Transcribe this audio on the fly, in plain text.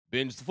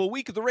Binge the full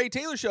week of The Ray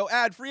Taylor Show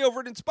ad-free over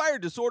at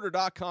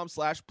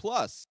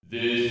inspireddisorder.com/plus.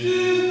 This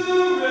is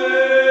The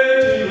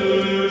Ray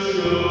Taylor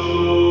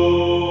Show.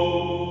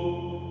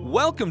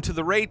 Welcome to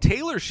The Ray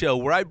Taylor Show,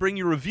 where I bring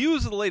you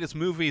reviews of the latest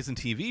movies and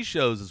TV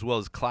shows, as well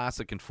as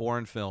classic and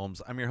foreign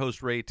films. I'm your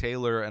host, Ray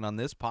Taylor, and on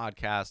this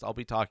podcast, I'll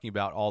be talking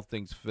about all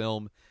things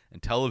film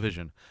and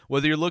television.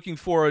 Whether you're looking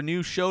for a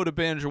new show to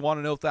binge or want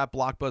to know if that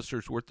blockbuster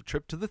is worth the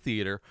trip to the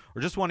theater,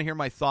 or just want to hear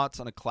my thoughts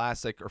on a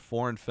classic or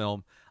foreign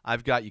film,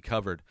 I've got you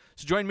covered.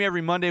 So join me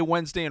every Monday,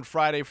 Wednesday, and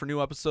Friday for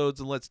new episodes,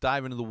 and let's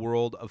dive into the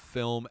world of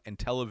film and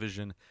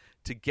television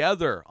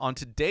together. On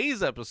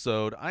today's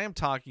episode, I am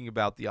talking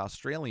about the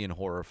Australian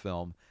horror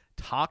film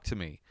Talk to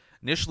Me.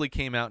 Initially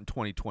came out in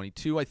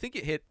 2022. I think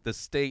it hit the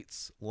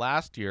States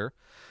last year,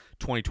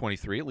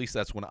 2023. At least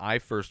that's when I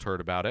first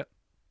heard about it.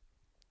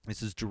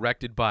 This is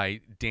directed by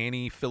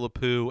Danny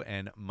Philippou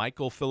and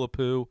Michael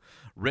Philippou,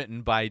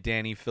 written by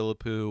Danny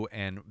Philippou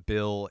and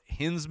Bill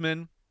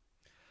Hinsman.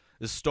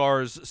 This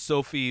stars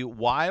Sophie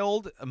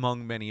Wilde,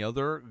 among many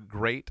other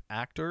great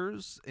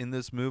actors in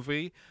this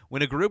movie,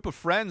 when a group of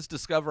friends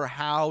discover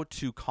how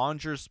to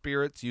conjure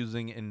spirits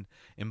using an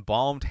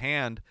embalmed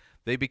hand.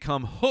 They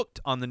become hooked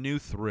on the new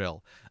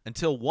thrill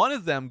until one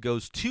of them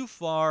goes too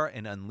far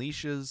and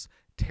unleashes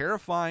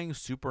terrifying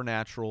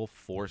supernatural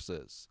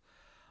forces.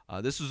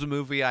 This was a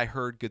movie I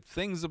heard good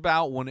things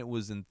about when it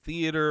was in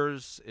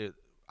theaters.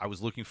 I was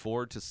looking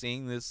forward to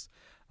seeing this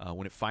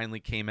when it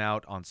finally came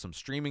out on some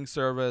streaming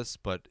service,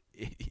 but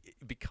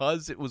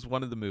because it was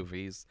one of the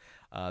movies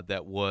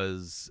that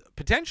was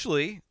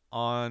potentially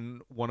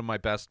on one of my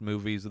best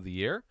movies of the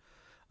year,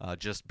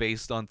 just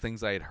based on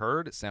things I had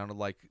heard, it sounded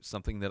like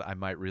something that I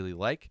might really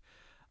like.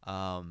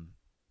 I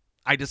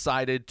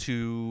decided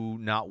to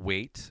not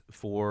wait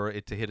for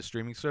it to hit a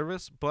streaming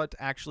service, but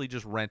actually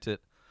just rent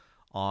it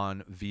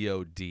on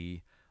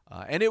VOD,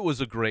 and it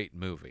was a great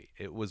movie.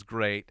 It was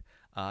great.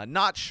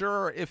 Not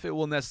sure if it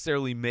will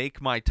necessarily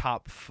make my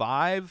top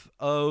 5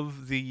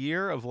 of the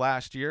year of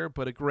last year,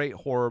 but a great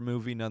horror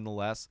movie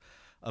nonetheless.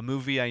 A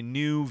movie I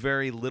knew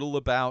very little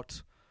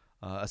about,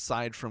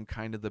 aside from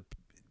kind of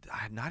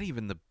not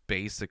even the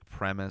basic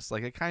premise.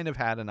 Like, I kind of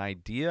had an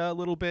idea a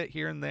little bit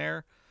here and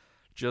there.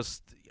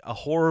 Just a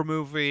horror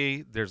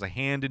movie. There's a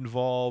hand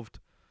involved.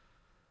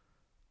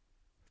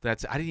 I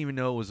didn't even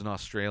know it was an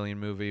Australian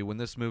movie. When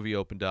this movie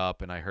opened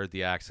up and I heard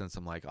the accents,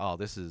 I'm like, oh,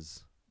 this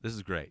is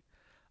great.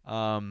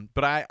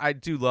 But I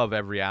do love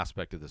every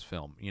aspect of this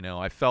film. You know,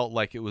 I felt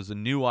like it was a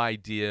new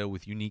idea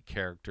with unique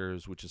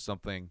characters, which is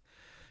something,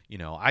 you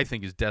know, I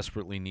think is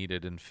desperately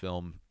needed in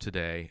film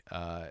today.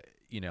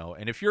 You know,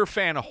 and if you're a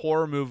fan of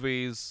horror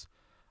movies,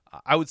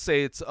 I would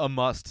say it's a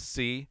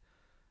must-see.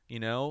 You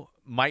know,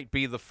 might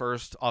be the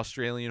first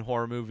Australian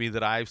horror movie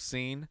that I've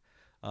seen.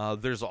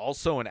 There's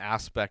also an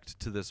aspect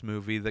to this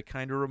movie that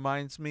kind of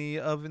reminds me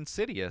of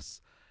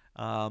Insidious.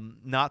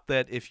 Not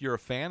that if you're a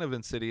fan of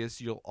Insidious,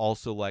 you'll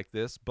also like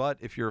this, but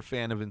if you're a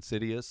fan of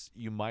Insidious,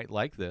 you might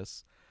like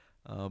this.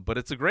 But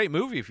it's a great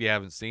movie if you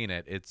haven't seen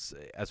it. It's,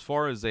 as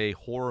far as a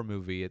horror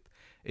movie,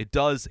 it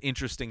does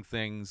interesting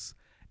things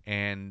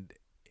and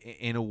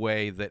in a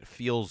way that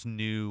feels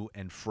new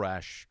and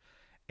fresh.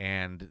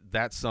 And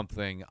that's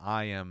something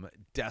I am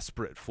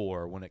desperate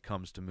for when it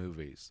comes to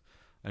movies.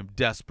 I'm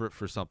desperate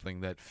for something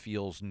that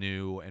feels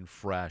new and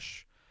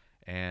fresh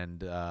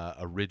and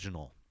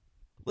original.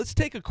 Let's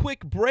take a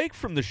quick break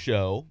from the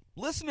show.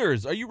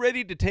 Listeners, are you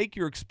ready to take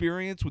your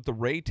experience with The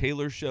Ray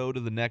Taylor Show to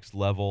the next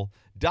level?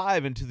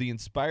 Dive into the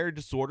Inspired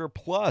Disorder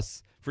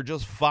Plus for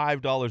just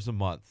 $5 a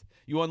month.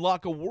 You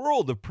unlock a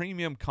world of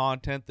premium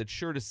content that's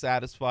sure to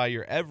satisfy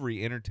your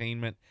every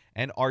entertainment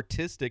and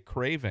artistic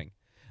craving.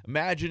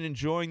 Imagine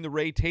enjoying The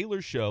Ray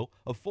Taylor Show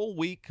a full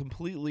week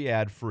completely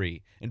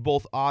ad-free in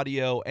both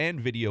audio and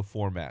video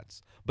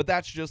formats. But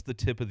that's just the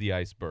tip of the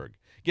iceberg.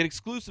 Get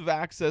exclusive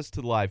access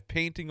to live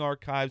painting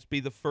archives, be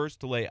the first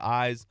to lay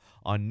eyes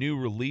on new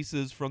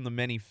releases from the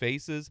many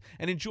faces,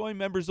 and enjoy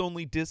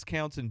members-only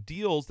discounts and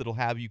deals that'll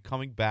have you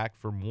coming back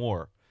for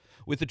more.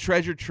 With a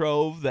treasure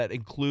trove that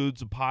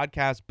includes a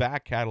podcast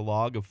back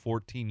catalog of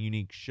 14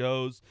 unique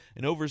shows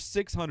and over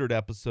 600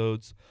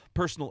 episodes,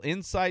 personal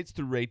insights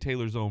through Ray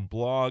Taylor's own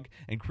blog,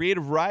 and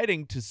creative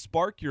writing to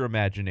spark your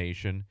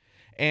imagination,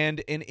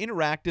 and an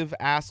interactive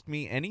Ask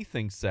Me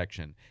Anything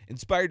section,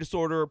 Inspired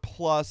Disorder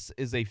Plus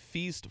is a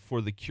feast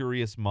for the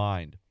curious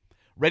mind.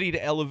 Ready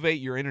to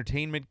elevate your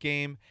entertainment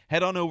game?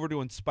 Head on over to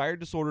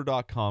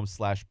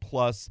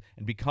inspireddisorder.com/plus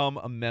and become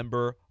a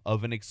member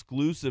of an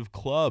exclusive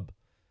club.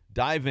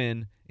 Dive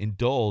in,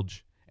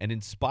 indulge, and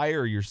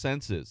inspire your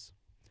senses.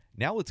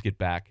 Now let's get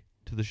back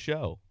to the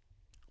show.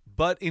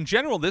 But in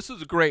general, this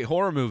is a great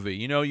horror movie.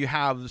 You know, you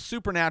have the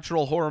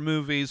supernatural horror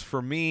movies.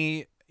 For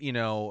me, you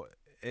know,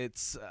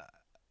 it's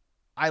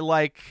I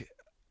like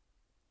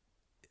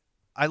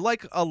a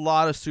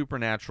lot of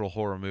supernatural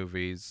horror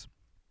movies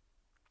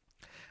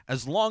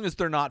as long as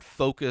they're not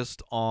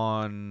focused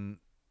on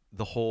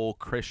the whole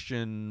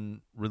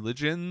Christian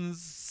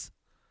religions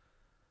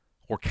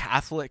or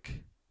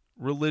Catholic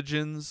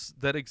religions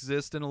that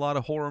exist in a lot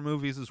of horror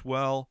movies as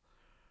well,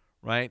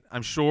 right?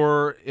 I'm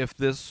sure if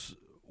this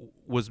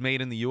was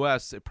made in the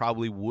U.S., it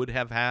probably would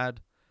have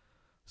had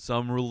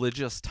some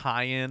religious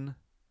tie-in,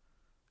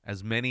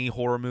 as many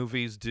horror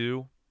movies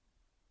do.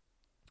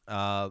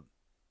 And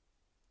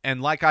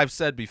like I've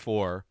said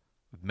before,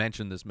 I've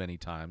mentioned this many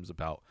times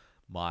about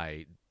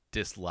my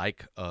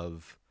dislike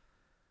of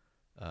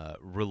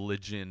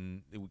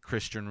religion,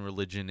 Christian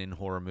religion in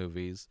horror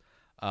movies.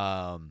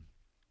 And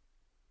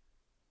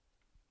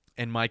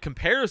my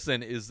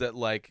comparison is that,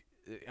 like,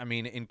 I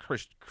mean, in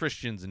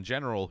Christians in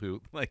general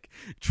who, like,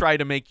 try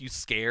to make you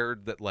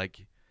scared that,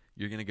 like,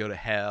 you're going to go to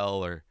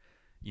hell, or,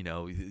 you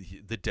know,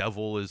 the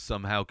devil is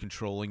somehow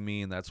controlling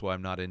me and that's why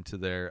I'm not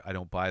into I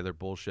don't buy their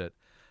bullshit.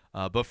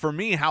 But for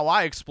me, how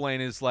I explain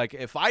is, like,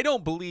 if I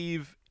don't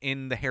believe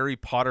in the Harry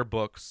Potter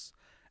books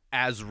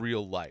as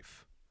real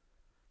life,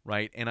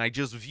 right, and I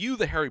just view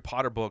the Harry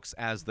Potter books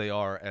as they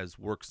are, as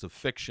works of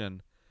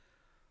fiction,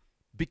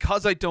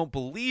 because I don't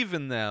believe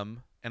in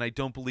them and I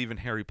don't believe in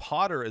Harry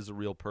Potter as a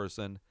real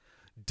person,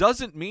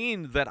 doesn't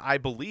mean that I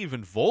believe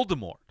in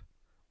Voldemort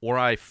or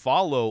I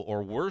follow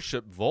or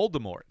worship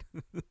Voldemort.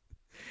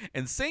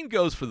 And same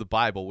goes for the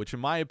Bible, which in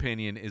my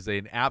opinion is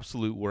an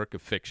absolute work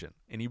of fiction.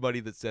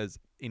 Anybody that says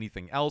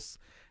anything else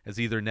has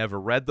either never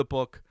read the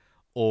book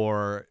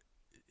or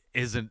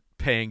isn't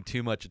paying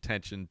too much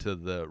attention to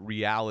the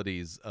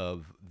realities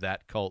of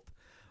that cult.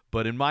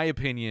 But in my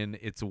opinion,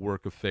 it's a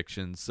work of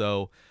fiction.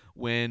 So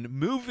when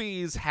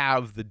movies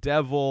have the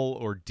devil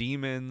or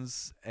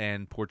demons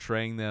and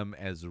portraying them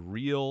as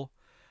real,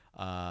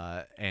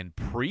 and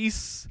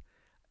priests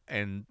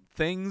and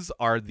things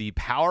are the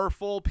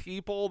powerful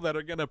people that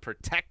are going to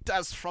protect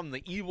us from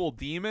the evil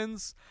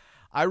demons,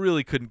 I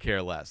really couldn't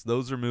care less.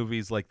 Those are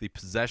movies like the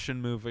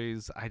possession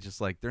movies. I just,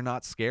 like, they're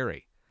not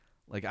scary.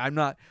 Like, I'm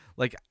not,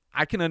 like,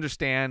 I can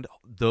understand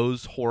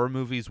those horror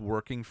movies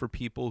working for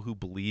people who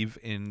believe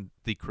in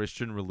the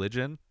Christian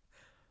religion,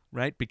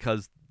 right?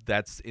 Because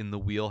that's in the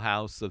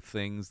wheelhouse of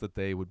things that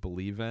they would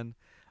believe in,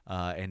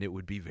 and it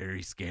would be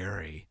very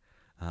scary.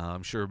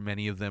 I'm sure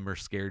many of them are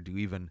scared to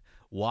even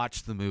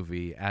watch the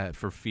movie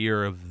for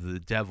fear of the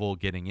devil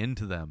getting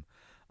into them.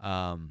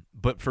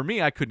 But for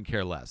me, I couldn't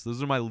care less.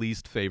 Those are my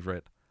least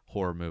favorite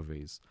horror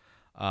movies.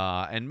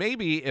 And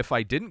maybe if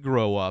I didn't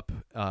grow up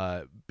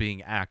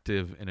being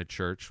active in a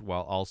church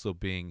while also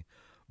being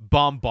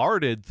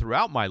bombarded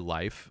throughout my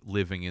life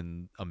living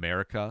in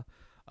America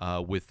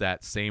with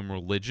that same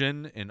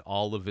religion in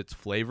all of its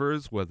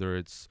flavors, whether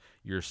it's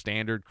your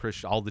standard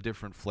Christian, all the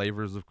different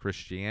flavors of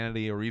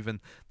Christianity, or even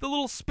the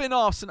little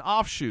spin-offs and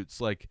offshoots,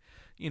 like,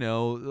 you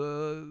know,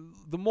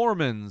 the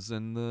Mormons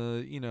and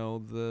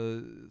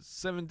the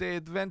Seventh-day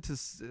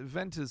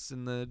Adventists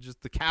and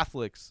the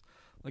Catholics,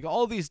 like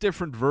all these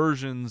different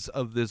versions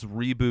of this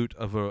reboot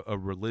of a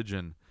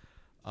religion,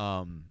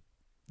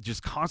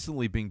 just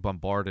constantly being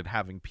bombarded,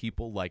 having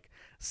people like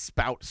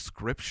spout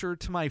scripture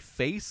to my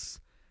face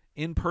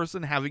in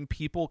person, having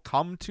people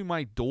come to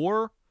my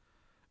door,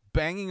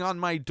 banging on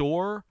my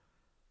door,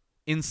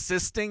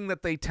 insisting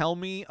that they tell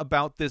me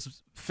about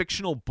this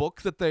fictional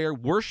book that they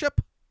worship.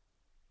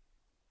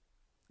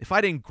 If I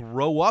didn't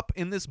grow up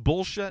in this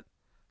bullshit,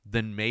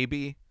 then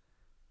maybe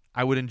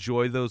I would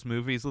enjoy those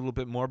movies a little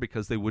bit more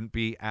because they wouldn't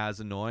be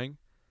as annoying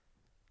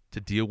to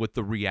deal with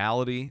the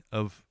reality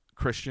of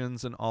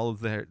Christians and all of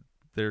their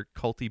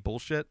culty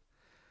bullshit.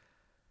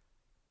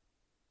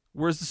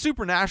 Whereas the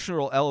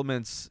supernatural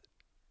elements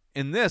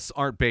in this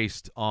aren't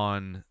based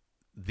on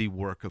the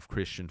work of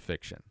Christian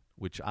fiction,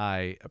 which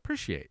I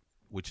appreciate,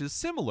 which is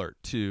similar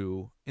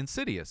to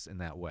Insidious in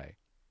that way.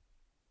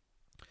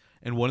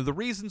 And one of the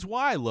reasons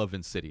why I love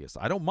Insidious,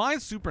 I don't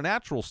mind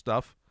supernatural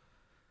stuff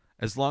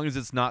as long as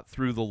it's not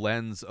through the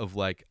lens of,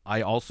 like,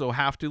 I also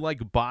have to,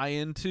 like, buy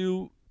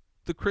into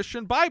the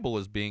Christian Bible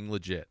as being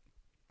legit.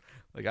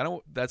 Like,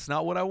 that's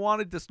not what I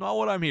wanted. That's not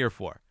what I'm here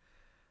for.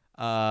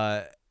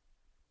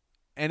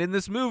 And in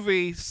this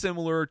movie,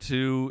 similar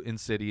to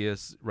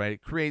Insidious, right,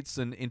 it creates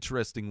an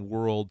interesting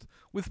world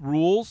with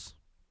rules,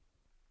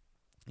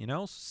 you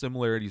know,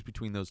 similarities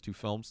between those two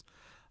films.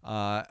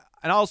 And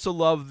I also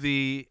love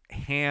the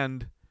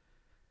hand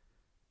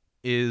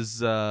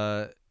is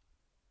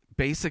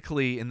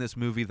basically in this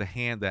movie, the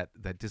hand,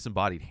 that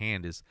disembodied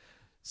hand is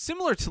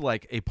similar to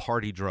like a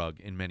party drug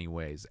in many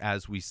ways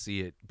as we see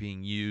it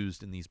being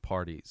used in these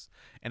parties,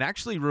 and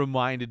actually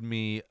reminded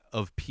me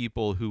of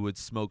people who would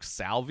smoke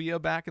salvia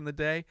back in the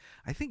day.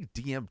 I think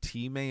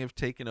DMT may have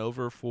taken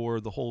over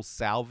for the whole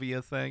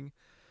salvia thing,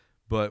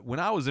 but when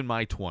I was in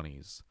my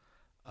 20s,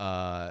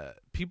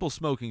 people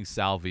smoking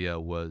salvia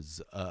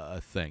was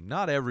a thing.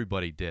 Not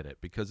everybody did it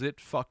because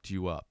it fucked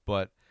you up,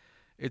 but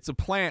it's a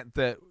plant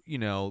that, you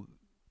know,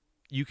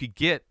 you could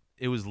get.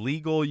 It was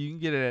legal. You can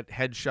get it at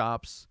head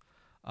shops.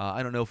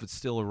 I don't know if it's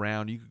still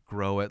around. You could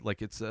grow it.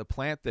 Like, it's a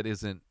plant that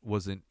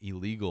wasn't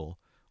illegal,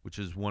 which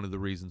is one of the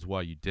reasons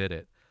why you did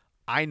it.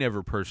 I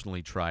never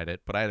personally tried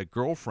it, but I had a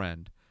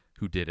girlfriend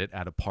who did it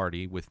at a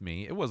party with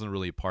me. It wasn't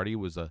really a party. It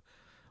was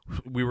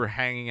we were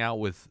hanging out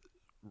with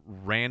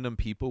random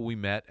people we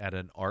met at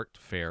an art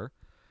fair.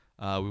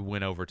 We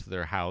went over to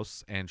their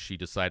house, and she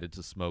decided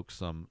to smoke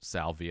some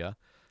salvia.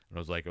 And I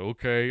was like,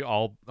 okay,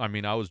 I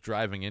was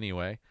driving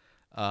anyway.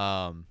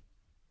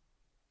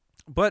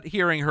 But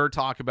hearing her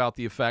talk about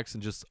the effects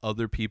and just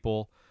other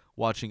people,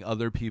 watching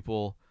other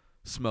people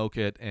smoke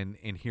it and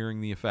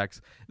hearing the effects,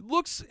 it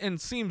looks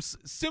and seems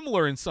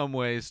similar in some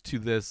ways to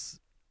this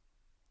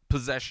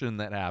possession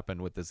that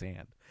happened with this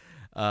hand,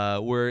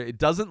 where it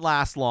doesn't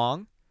last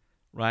long,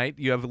 right?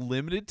 You have a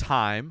limited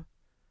time,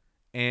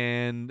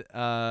 and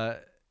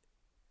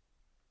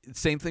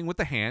same thing with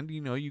the hand.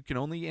 You can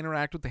only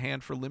interact with the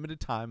hand for a limited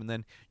time, and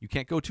then you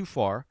can't go too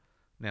far.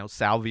 Now,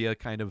 salvia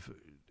kind of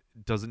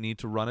doesn't need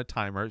to run a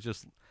timer.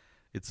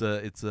 It's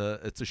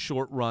a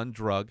short run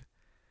drug,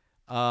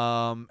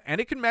 and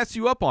it can mess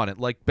you up on it.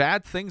 Like,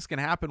 bad things can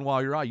happen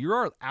while you're out.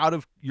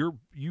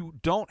 You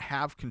don't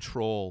have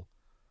control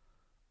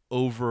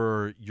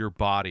over your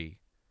body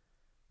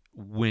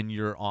when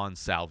you're on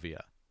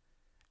salvia,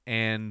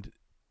 and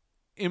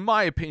in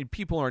my opinion,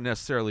 people aren't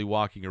necessarily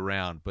walking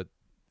around, but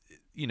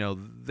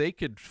they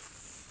could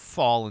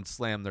fall and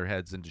slam their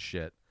heads into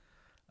shit.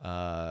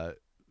 And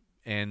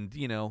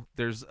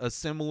there's a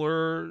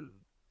similar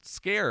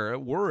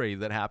worry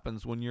that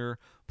happens when you're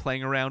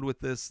playing around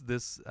with this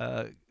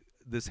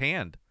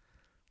hand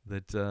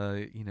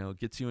that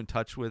gets you in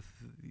touch with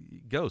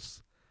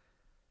ghosts.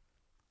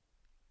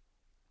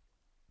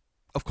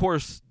 Of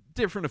course,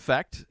 different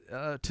effect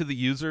to the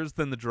users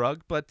than the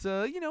drug, but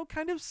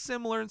kind of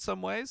similar in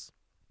some ways.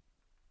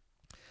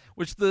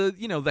 Which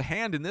the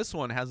hand in this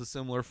one has a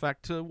similar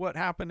effect to what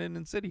happened in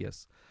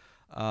Insidious.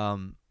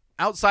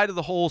 Outside of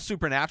the whole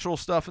supernatural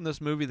stuff in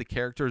this movie, the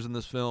characters in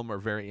this film are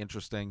very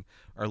interesting.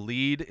 Our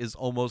lead is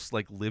almost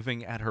like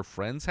living at her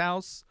friend's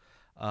house,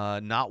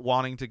 not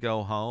wanting to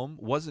go home.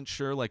 Wasn't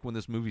sure, like, when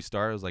this movie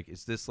started, I was like,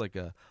 is this like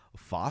a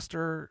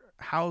foster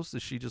house?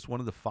 Is she just one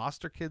of the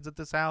foster kids at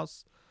this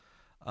house?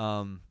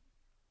 But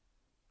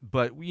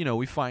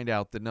we find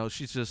out that no,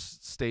 she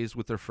just stays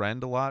with her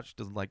friend a lot. She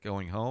doesn't like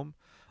going home.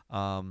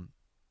 And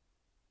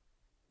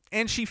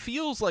she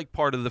feels like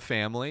part of the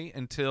family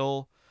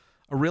until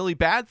a really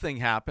bad thing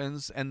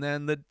happens, and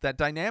then that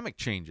dynamic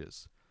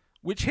changes,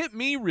 which hit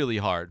me really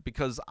hard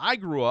because I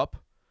grew up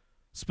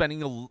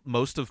spending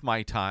most of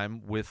my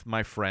time with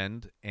my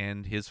friend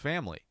and his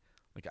family.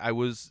 Like, I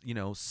was,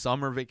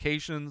 summer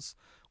vacations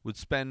would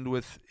spend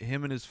with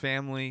him and his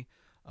family,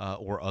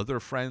 or other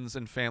friends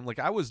and family. Like,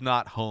 I was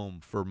not home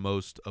for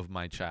most of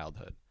my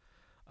childhood.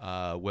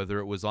 Whether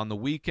it was on the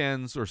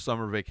weekends or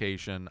summer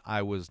vacation,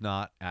 I was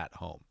not at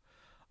home.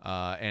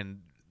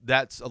 And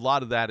a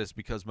lot of that is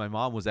because my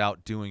mom was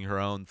out doing her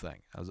own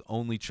thing. I was the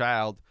only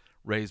child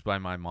raised by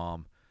my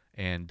mom,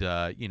 and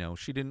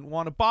she didn't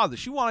want to bother.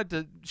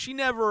 She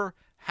never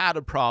had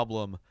a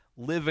problem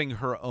living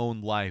her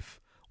own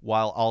life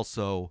while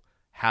also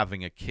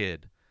having a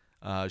kid.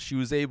 She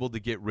was able to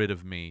get rid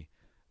of me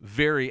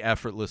very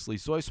effortlessly,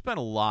 so I spent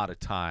a lot of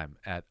time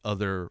at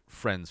other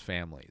friends'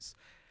 families.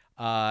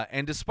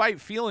 And despite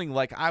feeling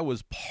like I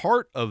was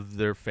part of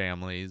their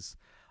families,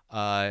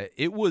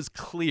 it was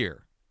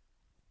clear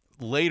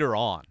later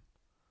on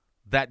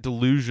that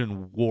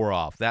delusion wore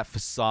off, that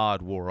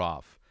facade wore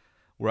off,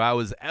 where I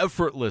was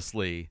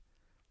effortlessly,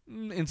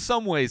 in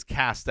some ways,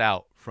 cast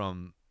out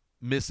from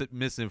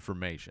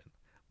misinformation.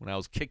 When I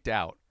was kicked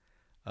out,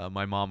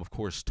 my mom, of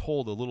course,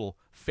 told a little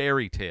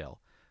fairy tale,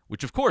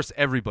 which, of course,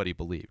 everybody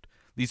believed.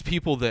 These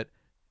people that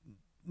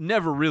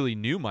never really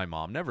knew my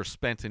mom, never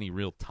spent any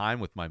real time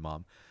with my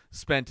mom,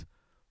 spent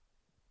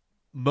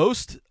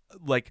most,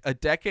 like, a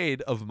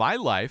decade of my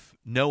life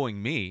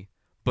knowing me,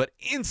 but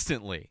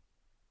instantly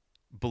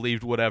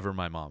believed whatever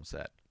my mom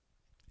said,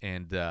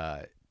 and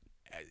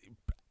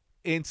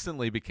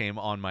instantly became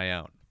on my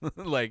own.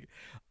 Like,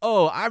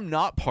 oh, I'm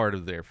not part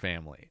of their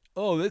family.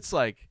 Oh, it's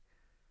like,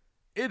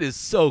 it is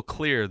so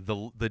clear,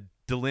 the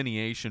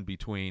delineation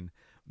between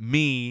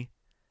me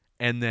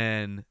and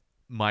then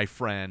my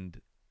friend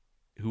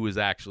who is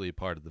actually a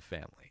part of the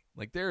family.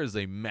 Like, there is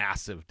a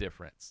massive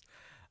difference.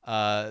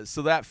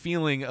 So that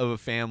feeling of a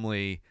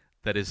family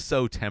that is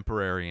so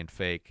temporary and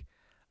fake,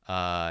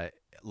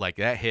 like,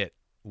 that hit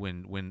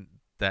when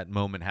that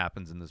moment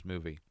happens in this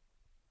movie.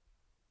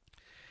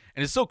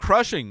 And it's so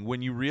crushing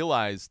when you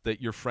realize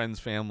that your friend's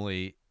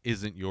family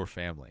isn't your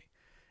family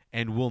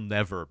and will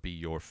never be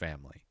your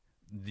family.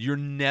 They're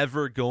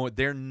never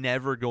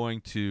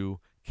going to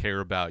care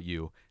about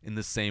you in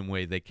the same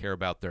way they care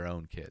about their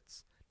own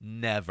kids.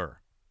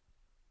 Never.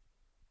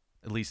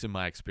 At least in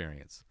my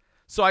experience.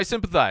 So I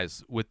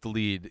sympathize with the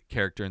lead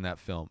character in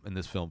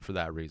this film for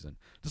that reason.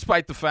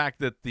 Despite the fact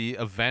that the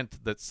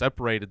event that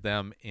separated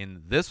them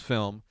in this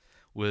film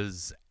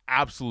was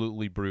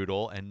absolutely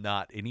brutal and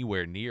not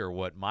anywhere near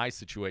what my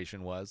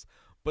situation was.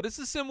 But it's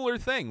a similar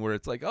thing where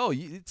it's like, oh,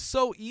 it's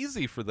so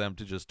easy for them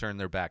to just turn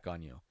their back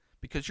on you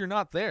because you're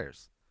not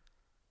theirs.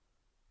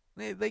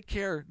 They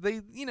care.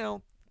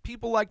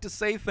 People like to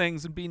say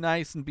things and be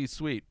nice and be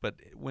sweet, but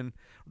when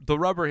the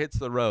rubber hits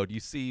the road, you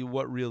see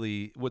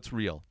what's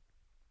real.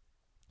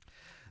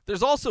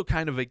 There's also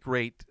kind of a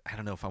great, I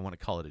don't know if I want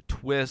to call it a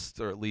twist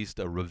or at least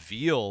a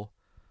reveal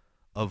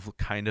of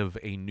kind of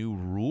a new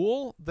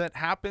rule that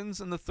happens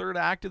in the third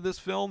act of this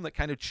film that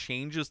kind of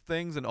changes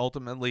things and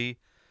ultimately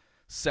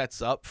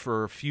sets up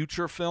for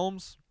future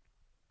films.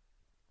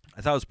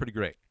 I thought it was pretty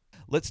great.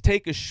 Let's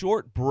take a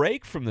short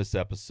break from this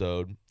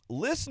episode.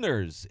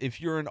 Listeners,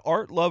 if you're an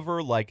art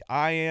lover like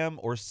I am,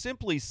 or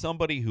simply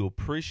somebody who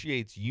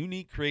appreciates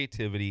unique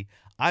creativity,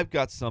 I've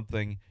got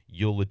something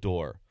you'll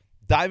adore.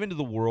 Dive into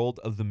the world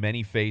of The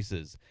Many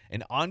Faces,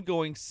 an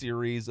ongoing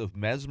series of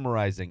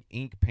mesmerizing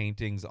ink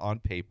paintings on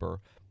paper,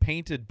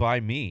 painted by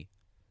me.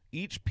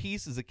 Each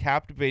piece is a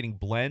captivating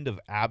blend of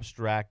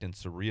abstract and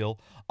surreal,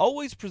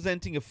 always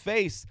presenting a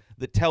face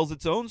that tells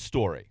its own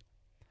story.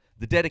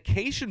 The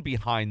dedication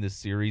behind this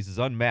series is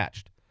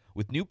unmatched,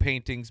 with new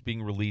paintings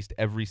being released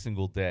every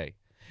single day.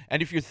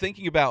 And if you're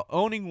thinking about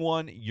owning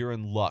one, you're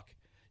in luck.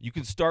 You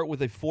can start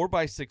with a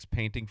 4x6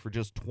 painting for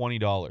just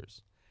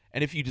 $20.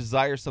 And if you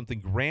desire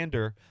something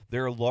grander,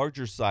 there are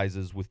larger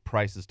sizes with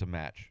prices to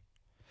match.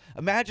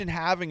 Imagine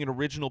having an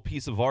original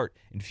piece of art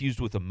infused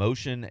with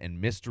emotion and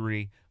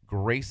mystery,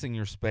 gracing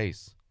your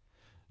space.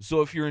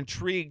 So if you're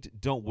intrigued,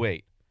 don't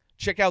wait.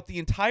 Check out the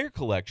entire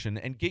collection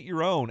and get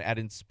your own at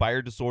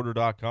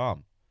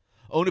inspireddisorder.com.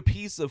 Own a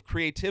piece of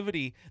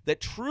creativity that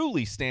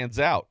truly stands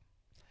out.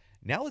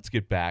 Now let's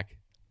get back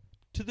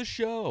to the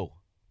show.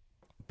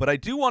 But I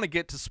do want to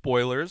get to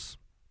spoilers.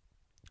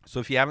 So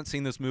if you haven't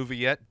seen this movie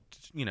yet,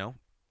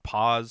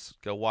 pause,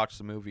 go watch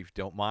the movie. If you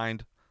don't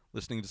mind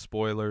listening to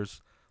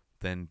spoilers,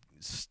 then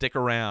stick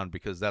around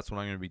because that's what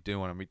I'm going to be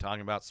doing. I'm going to be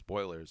talking about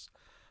spoilers.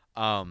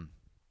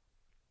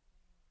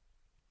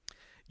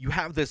 You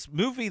have this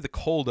movie, the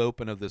cold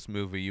open of this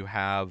movie, you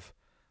have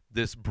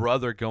this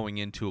brother going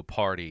into a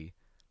party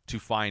to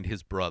find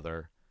his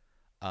brother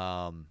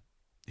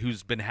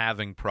who's been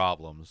having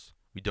problems.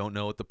 We don't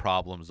know what the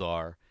problems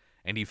are.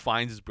 And he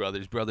finds his brother.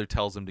 His brother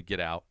tells him to get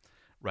out,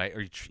 right?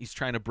 Or he's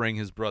trying to bring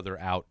his brother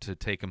out to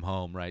take him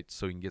home, right?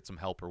 So he can get some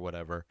help or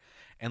whatever.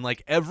 And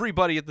like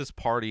everybody at this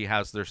party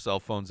has their cell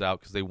phones out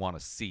because they want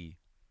to see.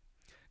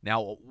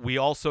 Now, we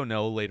also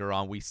know later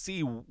on, we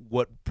see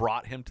what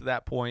brought him to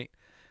that point.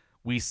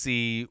 We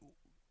see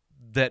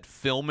that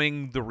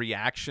filming the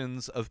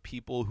reactions of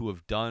people who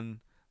have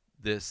done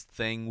this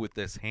thing with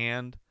this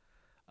hand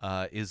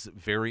is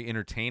very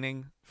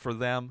entertaining for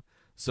them.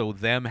 So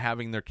them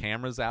having their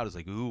cameras out is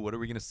like, ooh, what are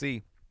we going to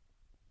see?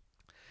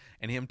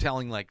 And him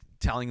telling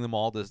them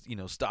all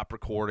to, stop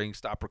recording.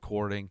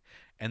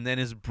 And then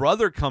his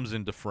brother comes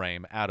into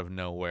frame out of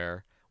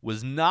nowhere,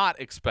 was not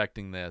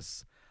expecting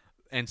this,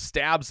 and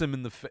stabs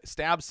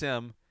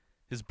him,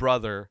 his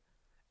brother,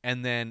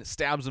 and then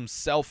stabs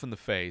himself in the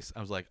face.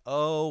 I was like,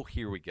 oh,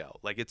 here we go.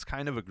 Like, it's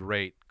kind of a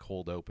great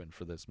cold open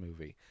for this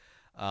movie.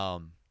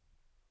 And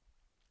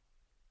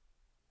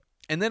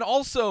then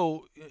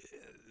also,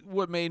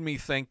 what made me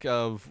think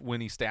of when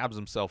he stabs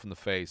himself in the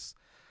face,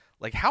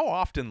 like how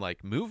often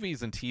like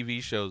movies and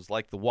TV shows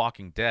like The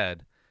Walking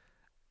Dead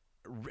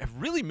have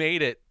really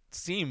made it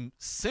seem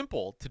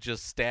simple to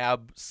just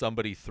stab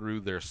somebody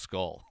through their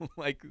skull.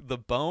 Like the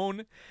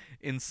bone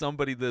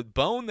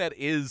that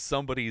is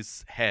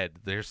somebody's head,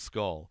 their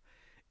skull,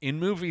 in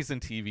movies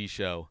and TV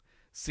show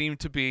seem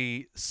to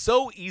be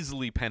so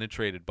easily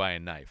penetrated by a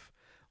knife,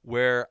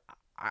 where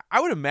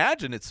I would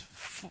imagine it's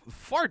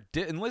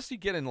unless you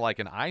get in like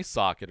an eye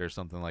socket or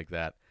something like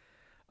that.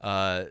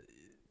 I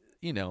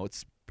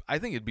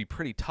think it'd be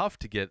pretty tough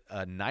to get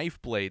a knife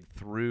blade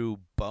through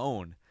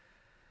bone.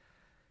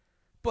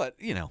 But,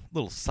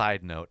 little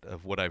side note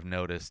of what I've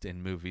noticed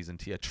in movies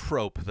and a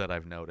trope that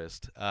I've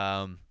noticed.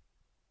 And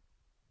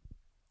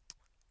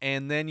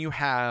then you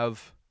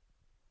have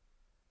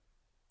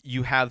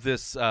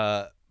this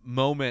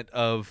moment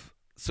of,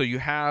 so you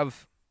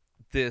have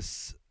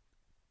this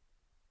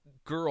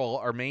girl,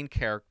 our main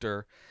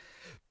character,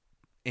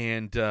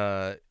 and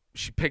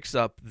she picks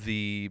up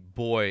the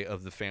boy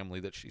of the family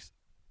that she's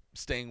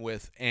staying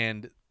with,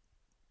 and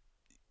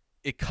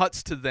it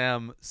cuts to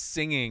them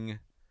singing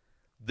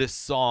this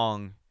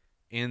song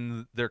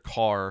in their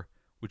car,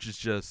 which is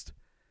just,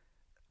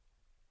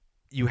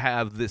 you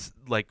have this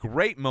like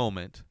great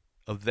moment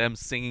of them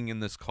singing in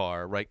this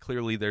car, right?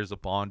 Clearly there's a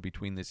bond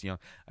between this young,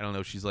 I don't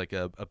know, she's like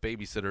a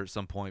babysitter at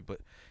some point,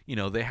 but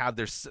they have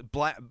their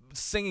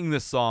singing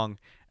this song,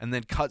 and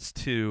then cuts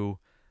to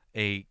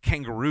a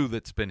kangaroo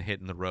that's been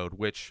hit in the road,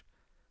 which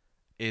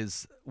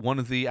is one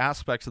of the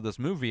aspects of this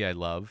movie I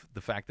love.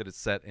 The fact that it's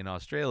set in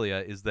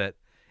Australia is that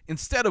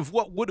instead of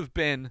what would have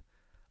been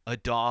a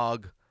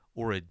dog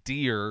or a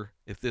deer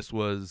if this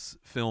was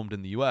filmed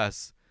in the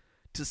U.S.,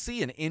 to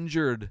see an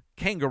injured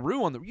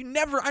kangaroo on you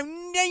never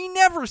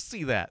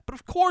see that. But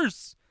of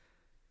course,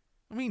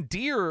 I mean,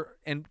 deer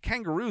and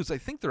kangaroos, I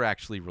think they're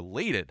actually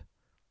related.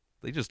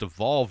 They just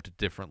evolved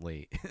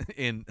differently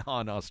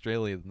on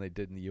Australia than they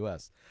did in the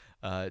U.S.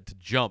 To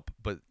jump.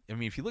 But I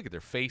mean, if you look at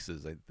their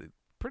faces, they're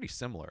pretty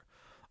similar.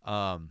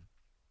 But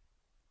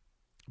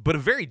a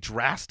very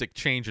drastic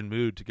change in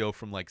mood to go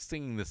from like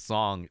singing this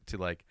song to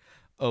like,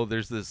 oh,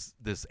 there's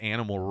this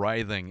animal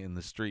writhing in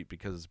the street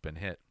because it's been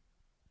hit.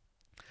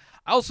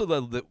 I also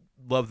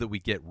love that we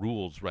get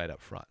rules right up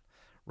front,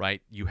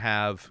 right? You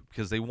have,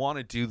 because they want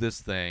to do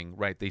this thing,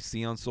 right? They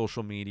see on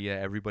social media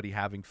everybody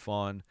having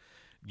fun,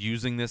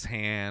 using this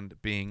hand,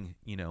 being,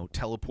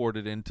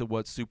 teleported into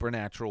what's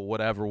supernatural,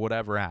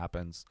 whatever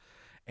happens.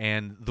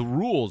 And the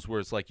rules where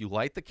it's like you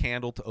light the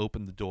candle to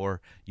open the door,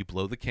 you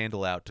blow the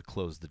candle out to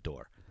close the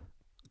door.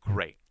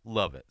 Great.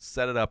 Love it.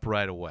 Set it up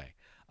right away.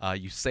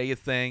 You say a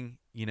thing,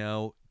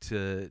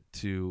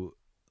 to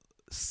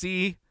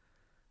see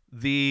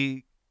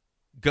the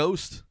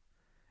ghost,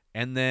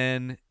 and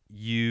then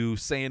you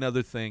say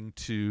another thing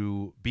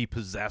to be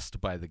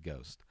possessed by the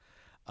ghost.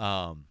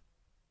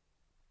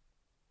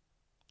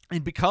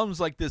 It becomes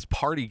like this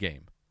party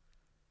game,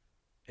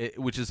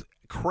 which is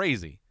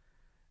crazy.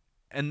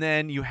 And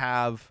then you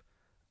have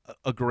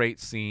a great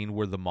scene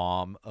where the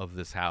mom of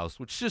this house,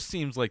 which just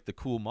seems like the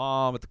cool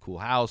mom at the cool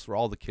house where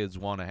all the kids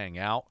want to hang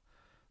out,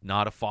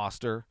 not a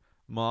foster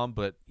mom,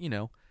 but,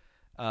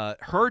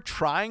 her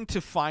trying to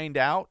find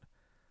out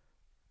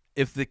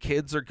if the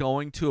kids are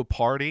going to a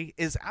party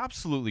is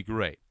absolutely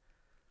great.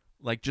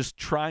 Like, just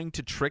trying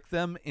to trick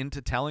them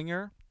into telling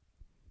her.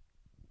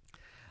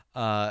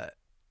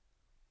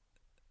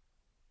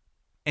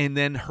 And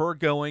then her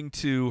going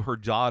to her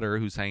daughter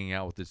who's hanging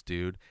out with this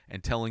dude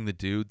and telling the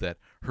dude that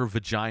her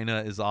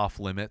vagina is off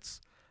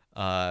limits.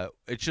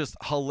 It's just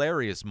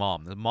hilarious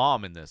mom. The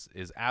mom in this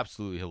is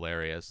absolutely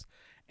hilarious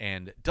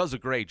and does a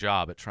great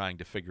job at trying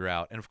to figure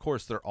out. And, of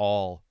course, they're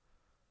all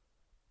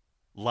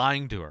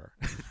lying to her,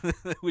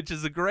 which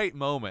is a great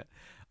moment.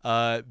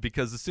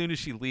 Because as soon as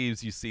she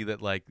leaves, you see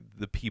that, like,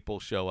 the people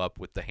show up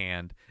with the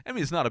hand. I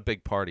mean, it's not a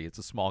big party. It's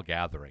a small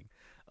gathering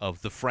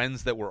of the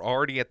friends that were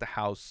already at the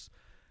house,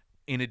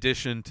 in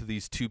addition to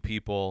these two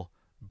people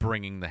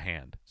bringing the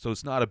hand. So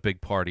it's not a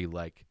big party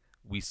like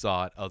we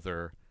saw at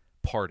other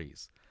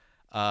parties.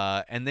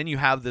 And then you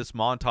have this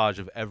montage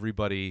of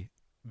everybody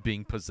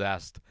being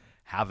possessed,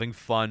 having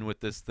fun with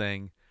this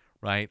thing,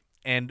 right?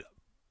 And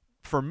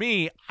for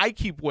me, I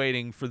keep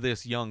waiting for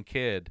this young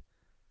kid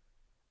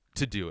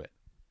to do it.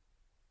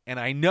 And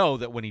I know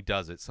that when he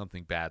does it,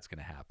 something bad's going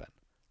to happen,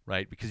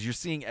 right? Because you're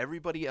seeing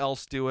everybody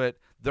else do it.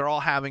 They're all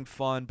having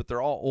fun, but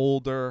they're all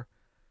older.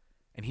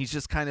 And he's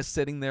just kind of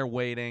sitting there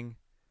waiting.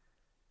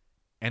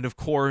 And, of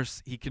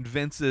course, he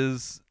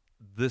convinces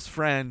this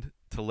friend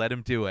to let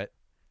him do it,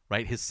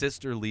 right? His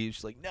sister leaves.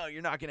 She's like, no,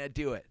 you're not going to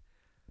do it.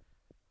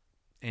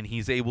 And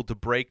he's able to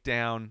break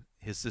down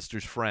his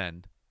sister's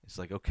friend. It's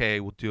like, okay,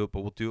 we'll do it,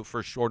 but we'll do it for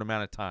a short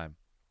amount of time.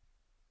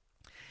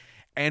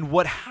 And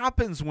what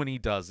happens when he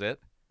does it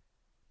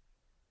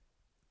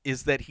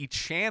is that he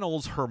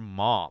channels her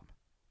mom,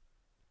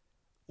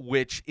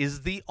 which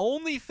is the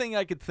only thing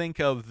I could think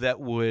of that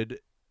would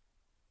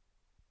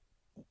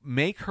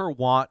make her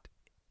want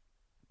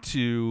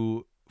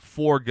to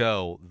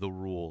forego the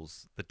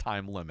rules, the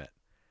time limit,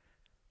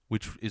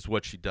 which is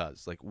what she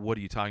does. Like, what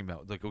are you talking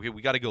about? Like, okay,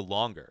 we got to go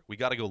longer.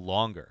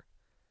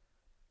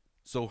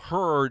 So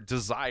her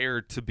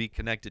desire to be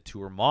connected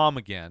to her mom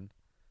again,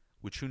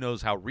 which who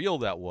knows how real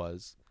that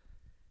was,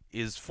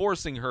 is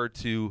forcing her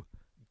to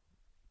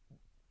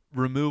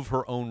remove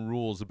her own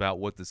rules about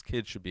what this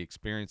kid should be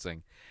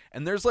experiencing.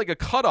 And there's like a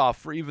cutoff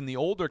for even the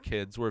older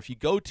kids where if you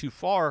go too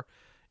far,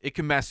 it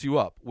can mess you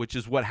up, which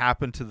is what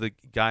happened to the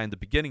guy in the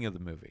beginning of the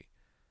movie.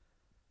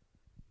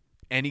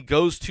 And he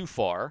goes too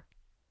far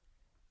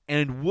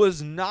and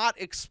was not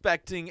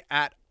expecting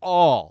at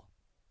all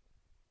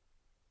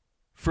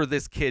for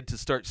this kid to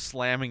start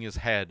slamming his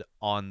head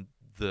on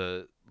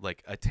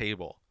a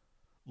table.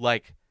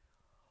 Like,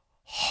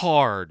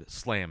 hard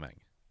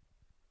slamming.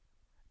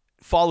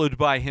 Followed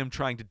by him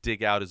trying to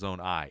dig out his own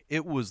eye.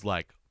 It was,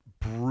 like,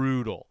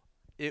 brutal.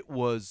 It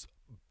was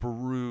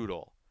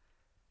brutal.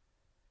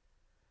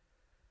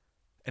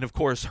 And, of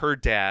course, her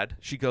dad,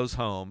 she goes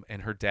home,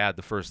 and her dad,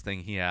 the first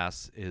thing he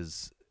asks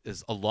is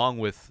along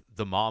with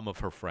the mom of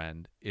her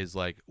friend, is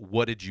like,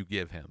 what did you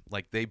give him?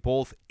 Like, they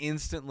both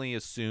instantly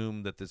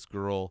assume that this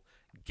girl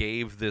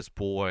gave this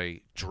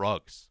boy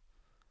drugs,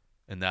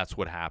 and that's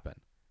what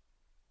happened.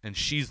 And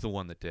she's the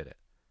one that did it.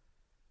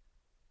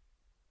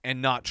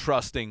 And not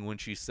trusting when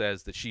she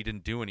says that she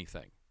didn't do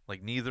anything.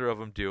 Like, neither of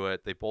them do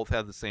it. They both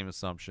have the same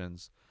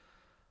assumptions.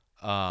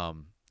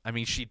 I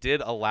mean, she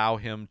did allow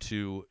him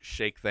to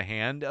shake the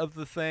hand of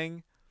the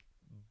thing,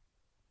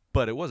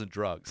 but it wasn't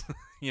drugs.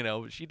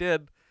 She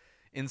did,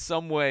 in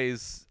some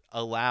ways,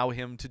 allow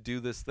him to do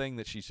this thing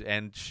that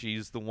and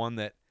she's the one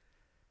that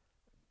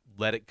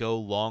let it go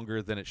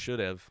longer than it should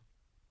have.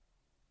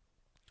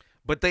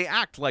 But they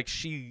act like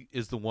she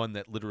is the one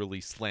that literally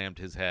slammed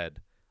his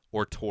head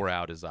or tore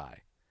out his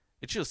eye.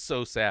 It's just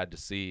so sad to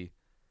see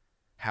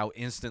how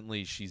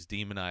instantly she's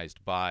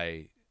demonized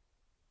by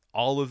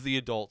all of the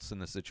adults in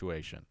the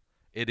situation.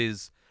 It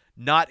is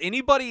not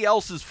anybody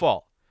else's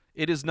fault.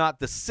 It is not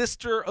the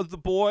sister of the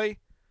boy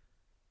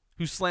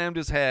who slammed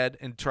his head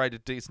and tried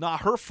to... It's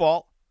not her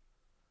fault.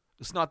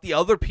 It's not the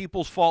other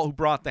people's fault who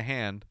brought the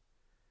hand.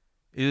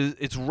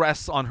 It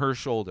rests on her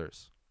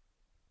shoulders.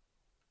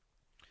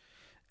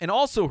 And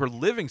also her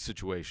living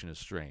situation is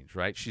strange,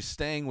 right? She's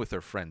staying with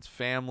her friend's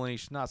family.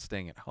 She's not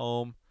staying at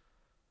home.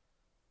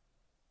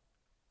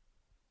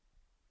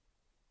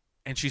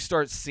 And she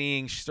starts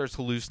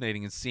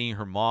hallucinating and seeing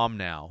her mom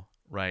now,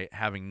 right?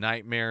 Having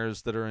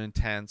nightmares that are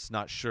intense,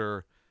 not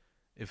sure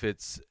if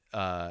it's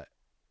I'm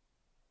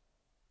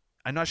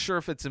not sure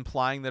if it's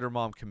implying that her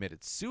mom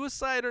committed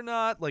suicide or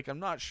not. Like, I'm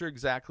not sure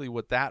exactly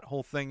what that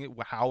whole thing,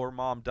 how her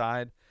mom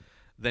died.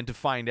 Then to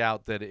find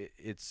out that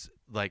it's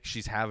like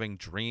she's having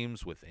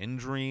dreams within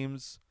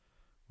dreams,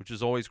 which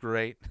is always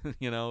great.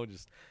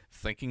 Just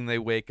thinking they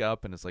wake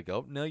up and it's like,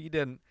 oh, no, you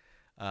didn't.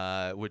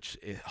 Which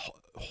is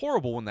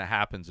horrible when that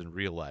happens in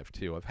real life,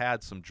 too. I've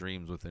had some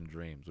dreams within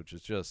dreams, which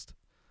is just,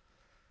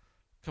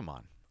 come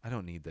on. I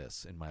don't need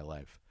this in my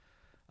life.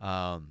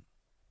 And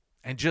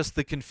just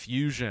the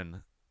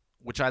confusion,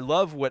 which I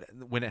love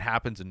when it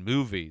happens in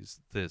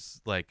movies,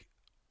 this like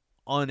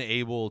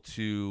unable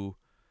to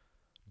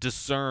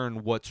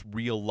discern what's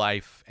real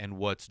life and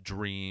what's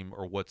dream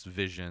or what's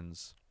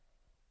visions,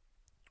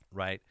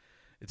 right?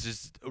 It's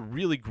just a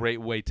really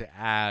great way to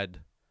add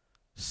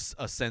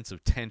a sense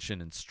of tension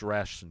and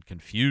stress and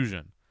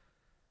confusion.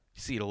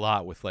 You see it a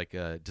lot with like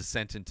a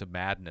Descent into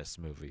Madness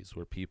movies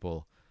where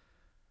people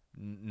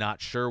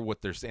not sure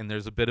what they're saying.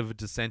 There's a bit of a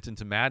descent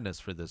into madness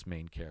for this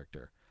main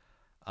character.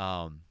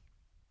 I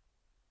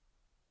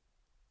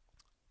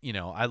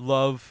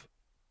love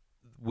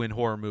when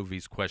horror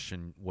movies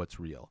question what's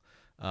real.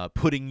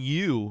 Putting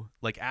you,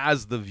 like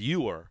as the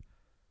viewer,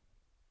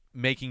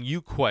 making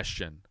you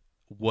question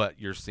what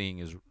you're seeing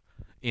is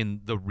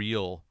in the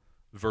real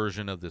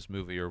version of this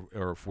movie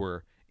or if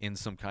we're in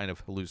some kind of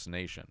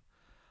hallucination.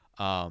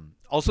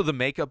 Also, the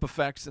makeup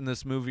effects in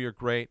this movie are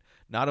great.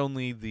 Not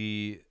only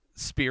the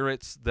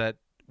spirits that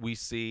we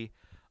see,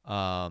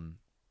 or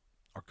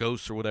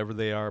ghosts or whatever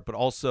they are, but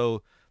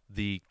also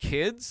the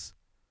kids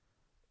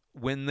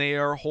when they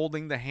are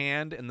holding the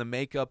hand, and the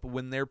makeup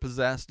when they're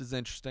possessed is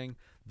interesting.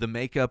 The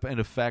makeup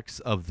and effects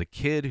of the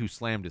kid who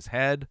slammed his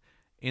head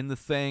in the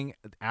thing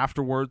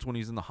afterwards when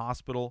he's in the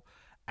hospital,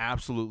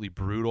 absolutely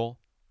brutal,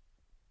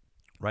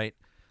 right?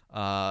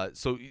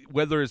 So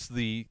whether it's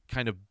the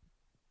kind of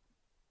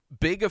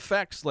big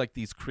effects like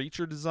these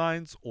creature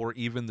designs or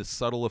even the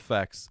subtle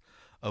effects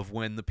of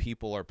when the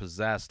people are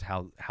possessed,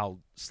 how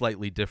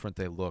slightly different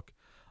they look,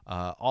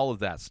 all of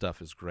that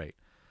stuff is great.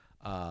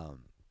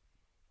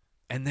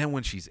 And then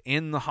when she's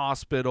in the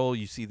hospital,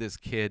 you see this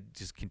kid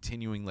just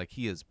continuing like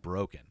he is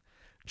broken,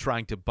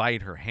 trying to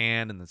bite her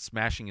hand and then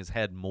smashing his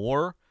head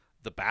more,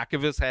 the back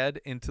of his head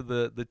into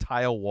the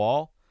tile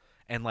wall,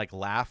 and like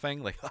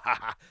laughing, like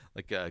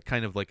like a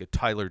kind of like a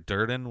Tyler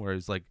Durden where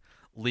he's like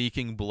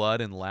leaking blood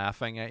and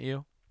laughing at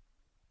you.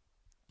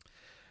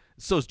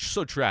 So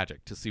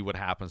tragic to see what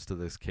happens to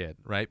this kid,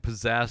 right?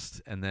 Possessed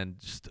and then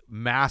just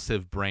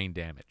massive brain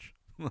damage.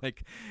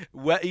 Like,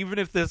 even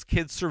if this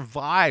kid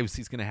survives,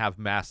 he's going to have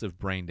massive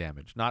brain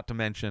damage. Not to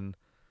mention,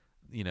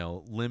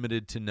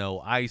 limited to no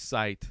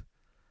eyesight.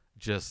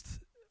 Just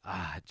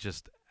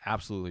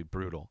absolutely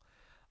brutal.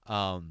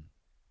 And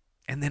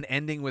then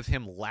ending with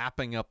him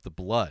lapping up the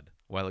blood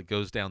while it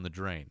goes down the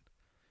drain.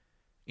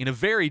 In a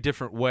very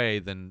different way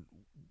than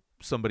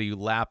somebody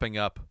lapping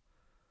up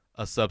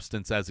a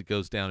substance as it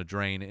goes down a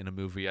drain in a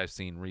movie I've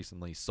seen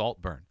recently,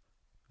 Saltburn.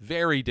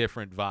 Very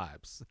different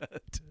vibes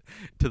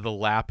to the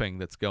lapping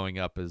that's going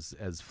up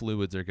as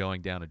fluids are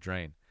going down a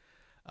drain.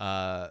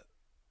 The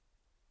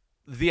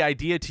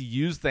idea to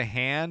use the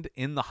hand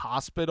in the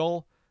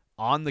hospital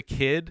on the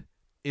kid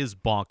is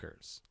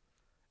bonkers.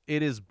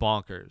 It is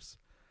bonkers.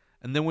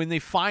 And then when they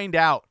find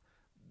out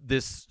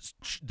this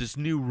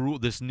new rule,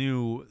 this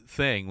new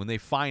thing, when they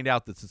find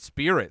out that the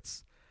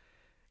spirits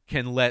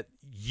can let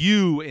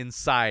you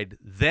inside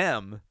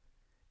them,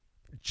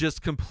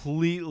 just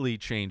completely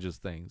changes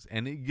things,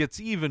 and it gets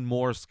even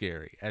more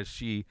scary as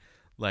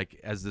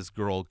this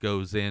girl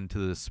goes into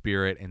the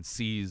spirit and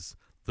sees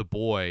the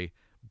boy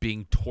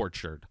being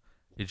tortured.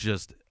 It's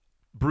just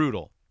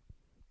brutal.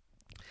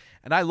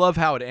 And I love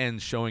how it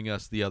ends showing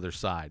us the other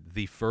side,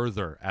 the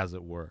further, as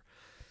it were,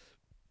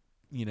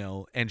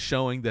 and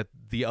showing that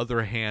the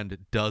other hand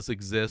does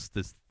exist,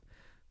 this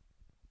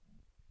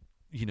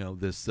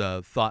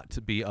thought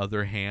to be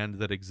other hand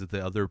that exists,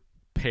 the other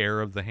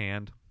pair of the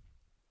hand.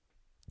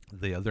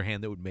 The other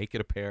hand that would make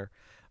it a pair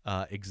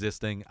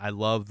existing. I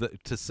love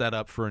to set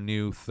up for a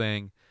new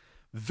thing.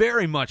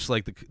 Very much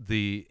like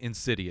the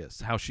Insidious.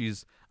 How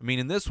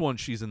in this one,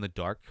 she's in the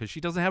dark because she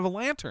doesn't have a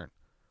lantern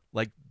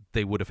like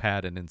they would have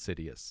had in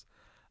Insidious.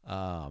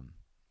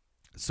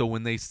 So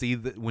when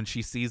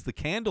she sees the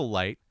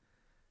candlelight,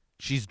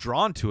 she's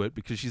drawn to it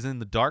because she's in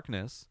the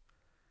darkness,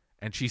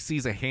 and she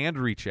sees a hand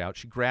reach out.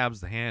 She grabs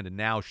the hand, and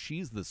now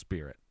she's the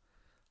spirit.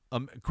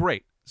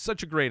 Great.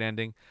 Such a great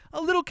ending.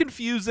 A little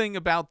confusing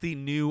about the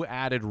new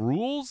added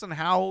rules and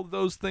how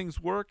those things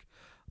work.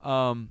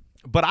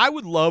 But I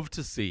would love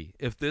to see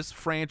if this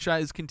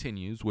franchise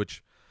continues,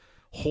 which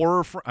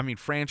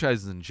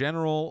franchises in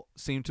general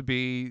seem to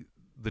be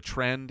the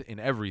trend in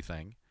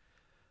everything.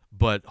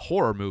 But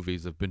horror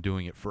movies have been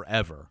doing it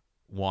forever,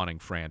 wanting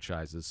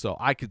franchises. So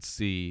I could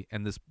see,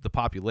 and the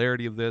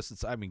popularity of this,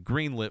 it's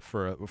greenlit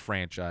for a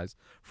franchise,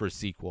 for a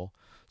sequel.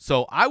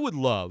 So I would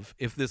love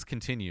if this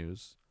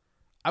continues.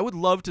 I would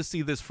love to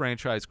see this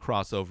franchise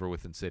cross over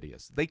with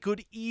Insidious. They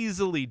could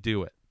easily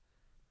do it.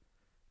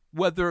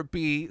 Whether it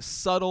be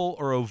subtle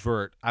or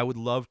overt, I would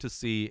love to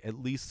see at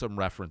least some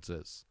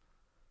references.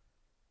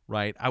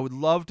 Right? I would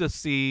love to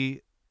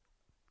see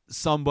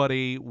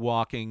somebody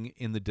walking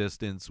in the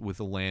distance with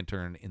a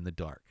lantern in the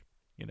dark.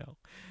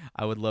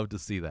 I would love to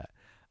see that.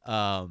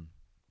 And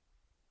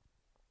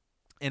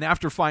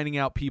after finding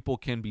out people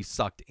can be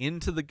sucked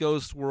into the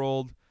ghost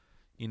world,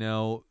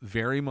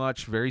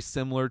 very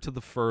similar to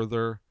The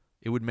Further,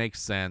 it would make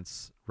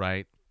sense,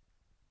 right?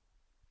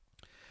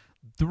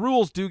 The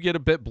rules do get a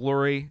bit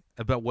blurry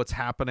about what's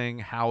happening,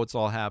 how it's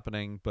all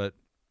happening, but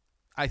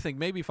I think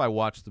maybe if I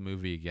watch the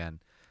movie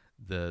again,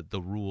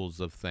 the rules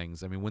of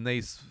things. I mean, when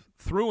they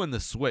threw in the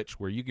switch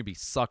where you could be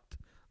sucked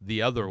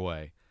the other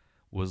way,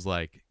 was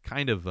like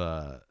kind of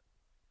a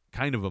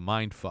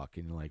mind fuck,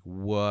 and you're like,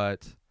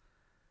 what?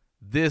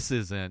 This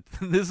isn't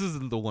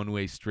the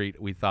one-way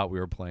street we thought we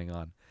were playing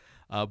on.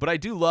 But I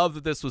do love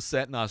that this was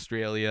set in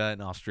Australia,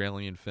 an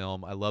Australian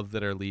film. I love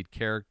that our lead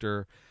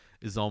character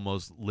is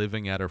almost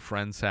living at her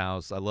friend's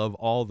house. I love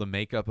all the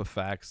makeup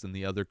effects and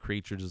the other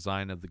creature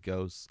design of the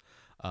ghosts.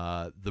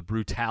 The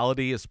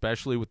brutality,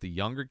 especially with the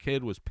younger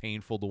kid, was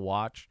painful to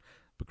watch,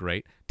 but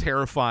great.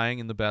 Terrifying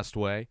in the best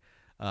way.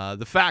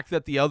 The fact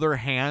that the other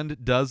hand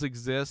does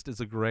exist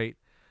is great,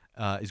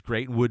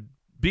 and would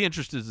be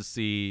interested to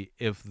see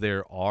if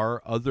there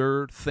are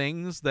other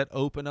things that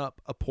open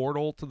up a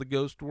portal to the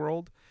ghost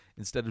world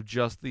instead of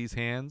just these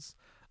hands.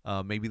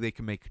 Maybe they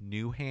can make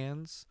new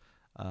hands.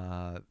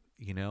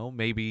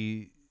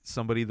 Maybe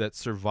somebody that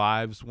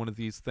survives one of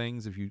these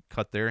things, if you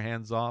cut their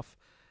hands off,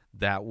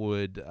 that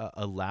would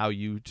allow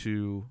you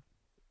to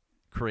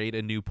create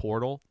a new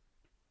portal.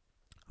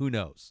 Who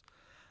knows?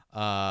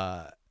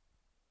 A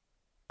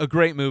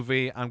great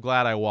movie. I'm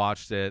glad I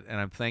watched it, and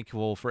I'm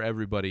thankful for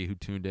everybody who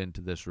tuned into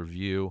this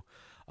review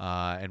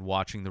and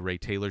watching the Ray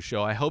Taylor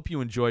Show. I hope you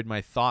enjoyed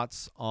my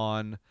thoughts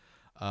on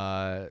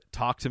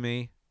Talk to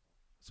Me.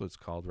 That's what it's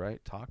called,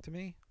 right? Talk to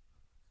Me?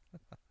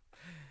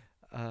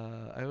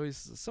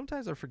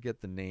 Sometimes I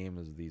forget the name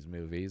of these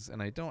movies,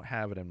 and I don't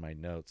have it in my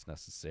notes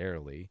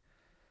necessarily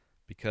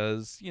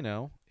because,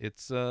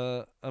 it's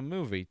a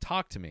movie.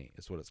 Talk to Me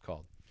is what it's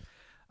called.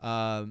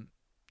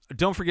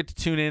 Don't forget to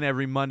tune in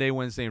every Monday,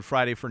 Wednesday, and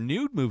Friday for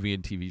new movie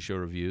and TV show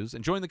reviews,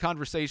 and join the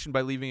conversation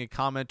by leaving a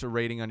comment or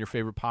rating on your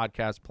favorite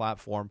podcast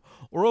platform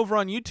or over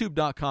on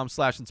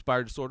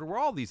youtube.com/Inspired Disorder, where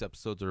all these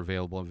episodes are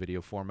available in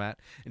video format.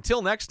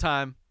 Until next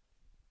time,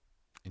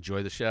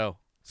 enjoy the show.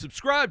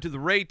 Subscribe to The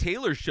Ray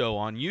Taylor Show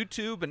on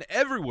YouTube and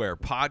everywhere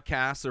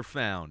podcasts are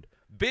found.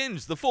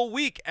 Binge the full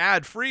week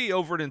ad-free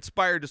over at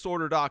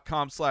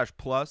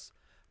InspiredDisorder.com/plus.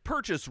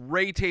 Purchase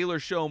Ray Taylor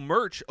Show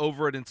merch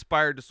over at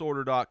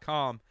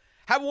InspiredDisorder.com.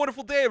 Have a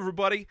wonderful day,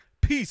 everybody.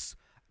 Peace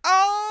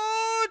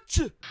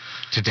out!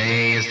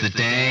 Today is the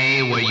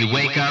day where you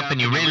wake up and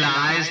you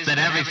realize that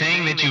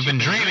everything that you've been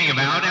dreaming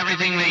about,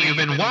 everything that you've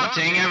been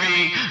wanting,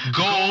 every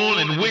goal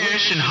and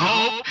wish and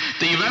hope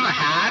that you've ever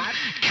had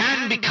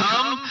can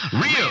become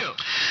real.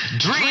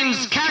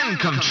 Dreams can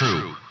come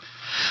true.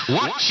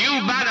 What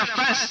you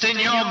manifest in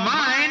your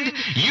mind,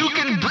 you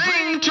can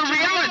bring to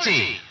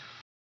reality.